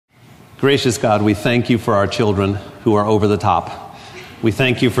Gracious God, we thank you for our children who are over the top. We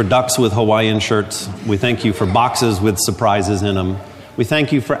thank you for ducks with Hawaiian shirts. We thank you for boxes with surprises in them. We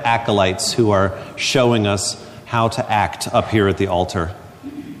thank you for acolytes who are showing us how to act up here at the altar.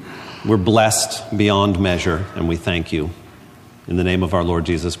 We're blessed beyond measure, and we thank you. In the name of our Lord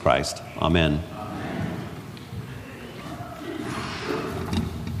Jesus Christ, amen.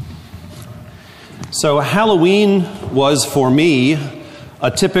 So Halloween was for me a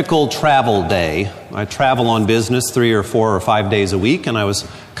typical travel day. I travel on business 3 or 4 or 5 days a week, and I was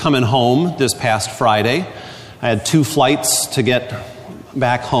coming home this past Friday. I had 2 flights to get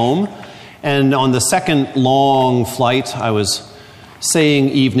back home, and on the second long flight, I was saying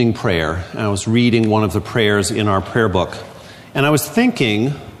evening prayer, and I was reading one of the prayers in our prayer book. And I was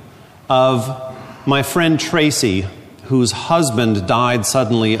thinking of my friend Tracy, whose husband died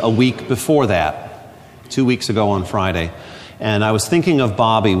suddenly a week before that, 2 weeks ago on Friday. And I was thinking of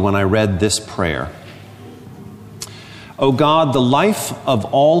Bobby when I read this prayer. O God, the life of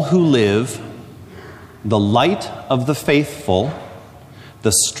all who live, the light of the faithful,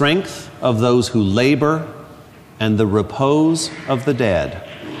 the strength of those who labor, and the repose of the dead.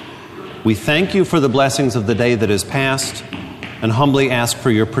 We thank you for the blessings of the day that is past, and humbly ask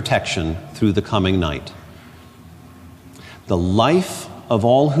for your protection through the coming night. The life of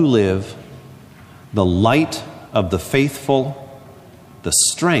all who live, the light of the faithful, the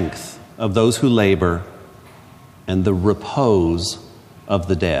strength of those who labor, and the repose of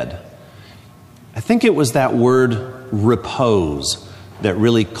the dead. I think it was that word repose that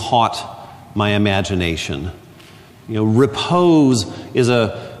really caught my imagination. You know, repose is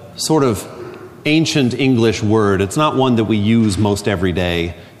a sort of ancient English word. It's not one that we use most every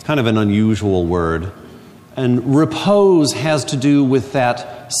day. It's kind of an unusual word. And repose has to do with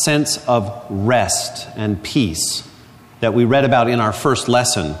that sense of rest and peace that we read about in our first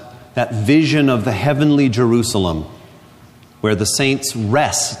lesson, that vision of the heavenly Jerusalem, where the saints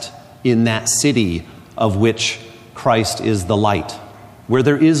rest in that city of which Christ is the light, where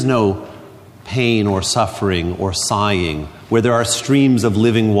there is no pain or suffering or sighing, where there are streams of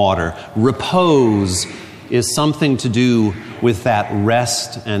living water. Repose is something to do with that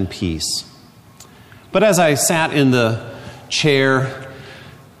rest and peace. But as I sat in the chair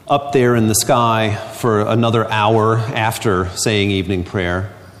up there in the sky for another hour after saying evening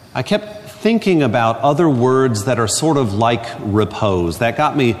prayer, I kept thinking about other words that are sort of like repose. That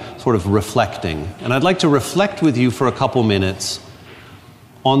got me sort of reflecting. And I'd like to reflect with you for a couple minutes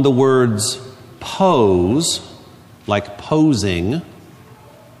on the words pose, like posing,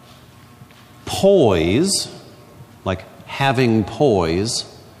 poise, like having poise,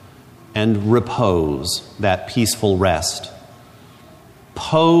 and repose, that peaceful rest.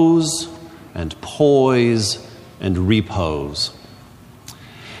 Pose and poise and repose.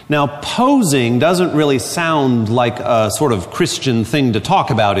 Now, posing doesn't really sound like a sort of Christian thing to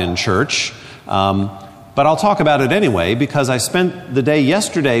talk about in church, but I'll talk about it anyway because I spent the day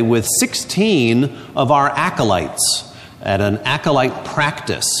yesterday with 16 of our acolytes at an acolyte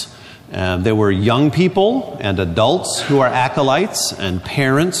practice. There were young people and adults who are acolytes and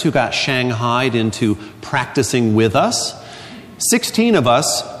parents who got shanghaied into practicing with us. 16 of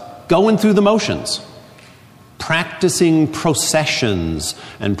us going through the motions, practicing processions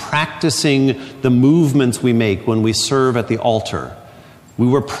and practicing the movements we make when we serve at the altar. We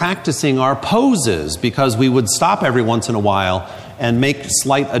were practicing our poses because we would stop every once in a while and make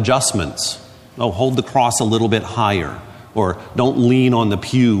slight adjustments. Oh, hold the cross a little bit higher. Or don't lean on the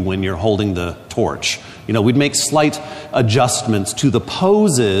pew when you're holding the torch. You know, we'd make slight adjustments to the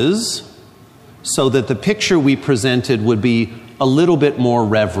poses so that the picture we presented would be a little bit more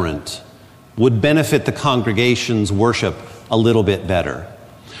reverent, would benefit the congregation's worship a little bit better.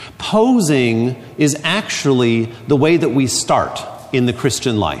 Posing is actually the way that we start in the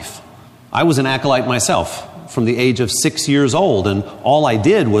Christian life. I was an acolyte myself from the age of 6 years old, and all I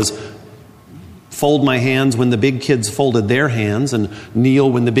did was fold my hands when the big kids folded their hands and kneel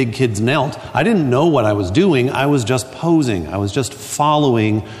when the big kids knelt. I didn't know what I was doing. I was just posing. I was just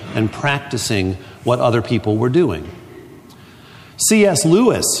following and practicing what other people were doing. C.S.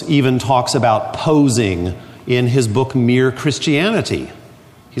 Lewis even talks about posing in his book, Mere Christianity.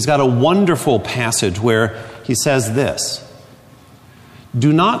 He's got a wonderful passage where he says this: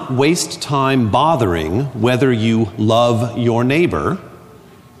 "Do not waste time bothering whether you love your neighbor.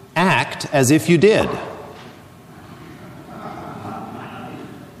 Act as if you did."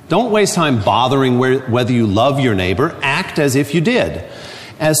 Don't waste time bothering whether you love your neighbor. Act as if you did.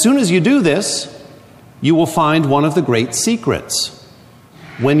 As soon as you do this, you will find one of the great secrets.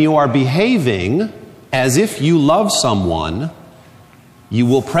 When you are behaving as if you love someone, you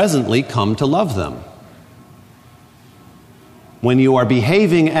will presently come to love them. When you are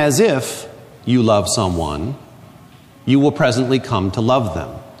behaving as if you love someone, you will presently come to love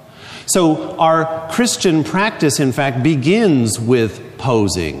them. So our Christian practice, in fact, begins with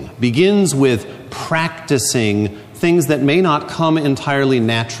posing, begins with practicing things that may not come entirely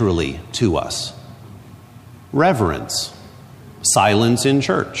naturally to us. Reverence, silence in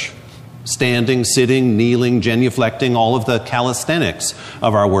church, standing, sitting, kneeling, genuflecting, all of the calisthenics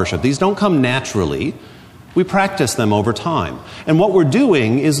of our worship. These don't come naturally. We practice them over time. And what we're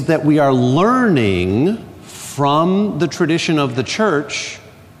doing is that we are learning from the tradition of the church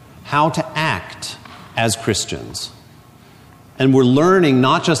how to act as Christians. And we're learning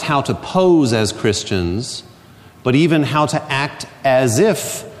not just how to pose as Christians, but even how to act as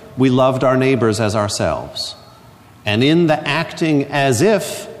if we loved our neighbors as ourselves. And in the acting as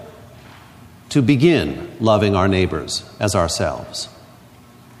if, to begin loving our neighbors as ourselves.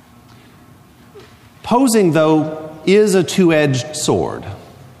 Posing, though, is a two-edged sword.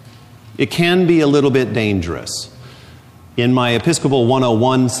 It can be a little bit dangerous. In my Episcopal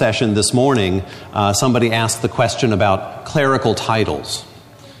 101 session this morning, somebody asked the question about clerical titles.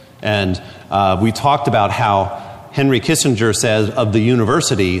 And we talked about how Henry Kissinger said of the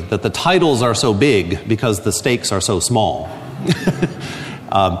university that the titles are so big because the stakes are so small.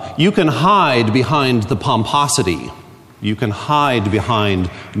 You can hide behind the pomposity. You can hide behind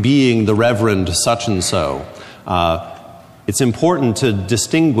being the Reverend such and so. It's important to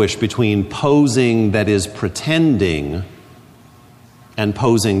distinguish between posing that is pretending and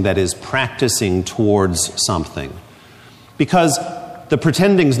posing that is practicing towards something. Because the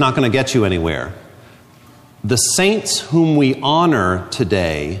pretending is not going to get you anywhere. The saints whom we honor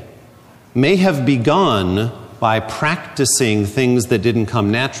today may have begun by practicing things that didn't come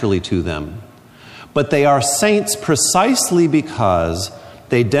naturally to them. But they are saints precisely because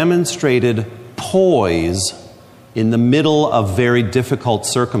they demonstrated poise in the middle of very difficult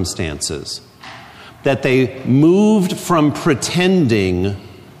circumstances. That they moved from pretending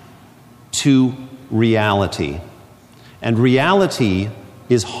to reality. And reality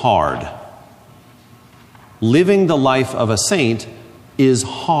is hard. Living the life of a saint is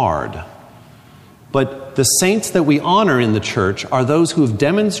hard. But the saints that we honor in the church are those who have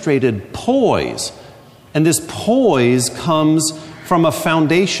demonstrated poise. And this poise comes from a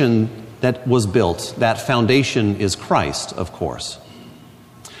foundation that was built. That foundation is Christ, of course.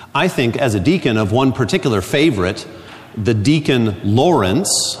 I think, as a deacon, of one particular favorite, the deacon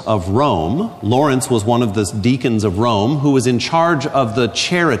Lawrence of Rome. Lawrence was one of the deacons of Rome who was in charge of the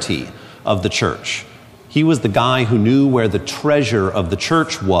charity of the church. He was the guy who knew where the treasure of the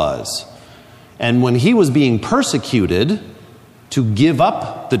church was. And when he was being persecuted to give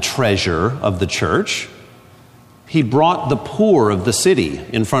up the treasure of the church, he brought the poor of the city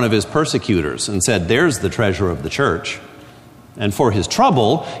in front of his persecutors and said, "There's the treasure of the church." And for his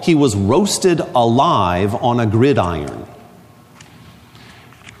trouble, he was roasted alive on a gridiron.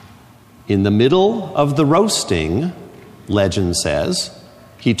 In the middle of the roasting, legend says,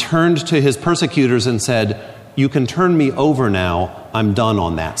 he turned to his persecutors and said, "You can turn me over now. I'm done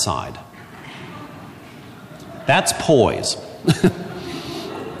on that side." That's poise.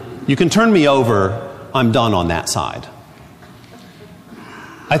 You can turn me over. I'm done on that side.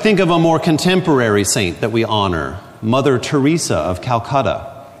 I think of a more contemporary saint that we honor, Mother Teresa of Calcutta,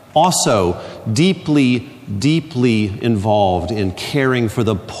 also deeply, deeply involved in caring for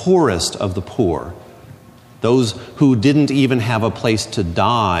the poorest of the poor, those who didn't even have a place to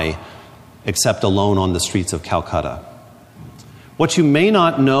die except alone on the streets of Calcutta. What you may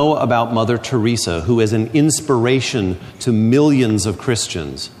not know about Mother Teresa, who is an inspiration to millions of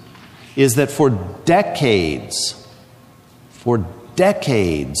Christians, is that for decades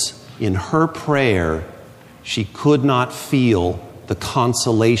in her prayer, she could not feel the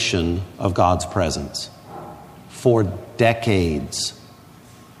consolation of God's presence. For decades.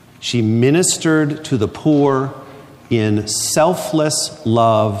 She ministered to the poor in selfless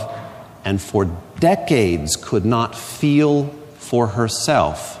love, and for decades could not feel for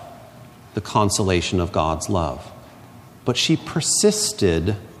herself the consolation of God's love. But she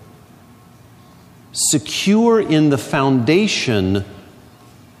persisted, secure in the foundation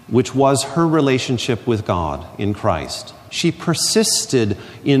which was her relationship with God in Christ. She persisted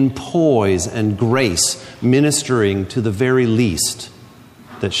in poise and grace, ministering to the very least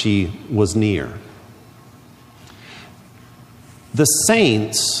that she was near. The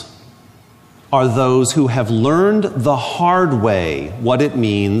saints are those who have learned the hard way what it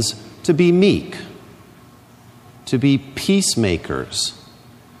means to be meek, to be peacemakers,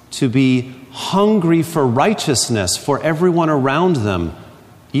 to be hungry for righteousness for everyone around them,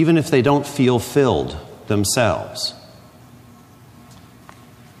 even if they don't feel filled themselves.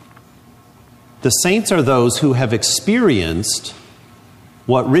 The saints are those who have experienced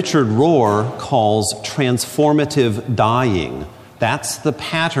what Richard Rohr calls transformative dying. That's the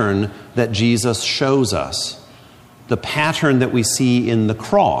pattern that Jesus shows us. The pattern that we see in the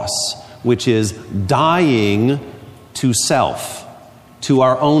cross, which is dying to self, to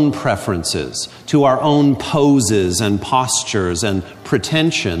our own preferences, to our own poses and postures and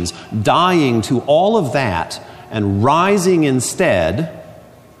pretensions, dying to all of that and rising instead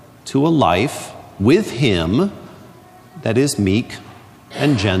to a life with Him that is meek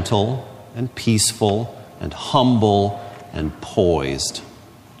and gentle and peaceful and humble and poised,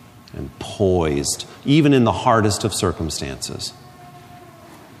 even in the hardest of circumstances.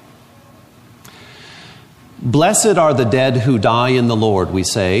 Blessed are the dead who die in the Lord, we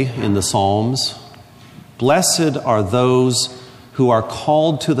say in the Psalms. Blessed are those who are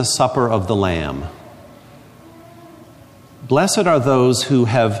called to the supper of the Lamb. Blessed are those who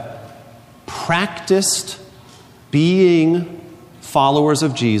have practiced being followers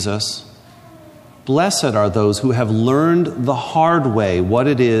of Jesus. Blessed are those who have learned the hard way what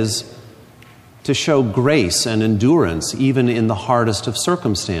it is to show grace and endurance even in the hardest of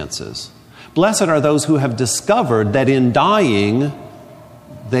circumstances. Blessed are those who have discovered that in dying,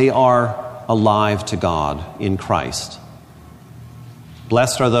 they are alive to God in Christ.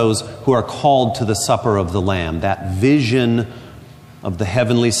 Blessed are those who are called to the supper of the Lamb, that vision of the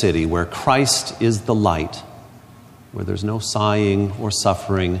heavenly city where Christ is the light, where there's no sighing or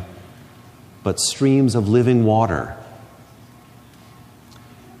suffering, but streams of living water.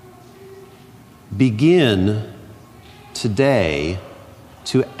 Begin today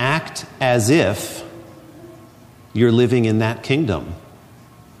to act as if you're living in that kingdom.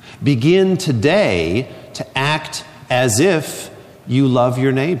 Begin today to act as if you love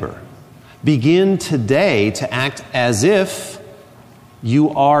your neighbor. Begin today to act as if you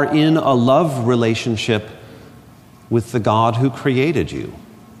are in a love relationship with the God who created you.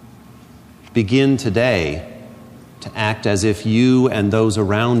 Begin today to act as if you and those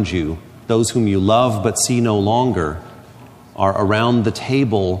around you, those whom you love but see no longer, are around the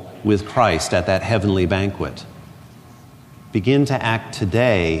table with Christ at that heavenly banquet. Begin to act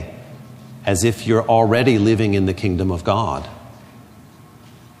today as if you're already living in the kingdom of God.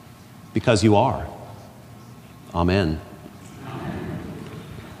 Because you are. Amen.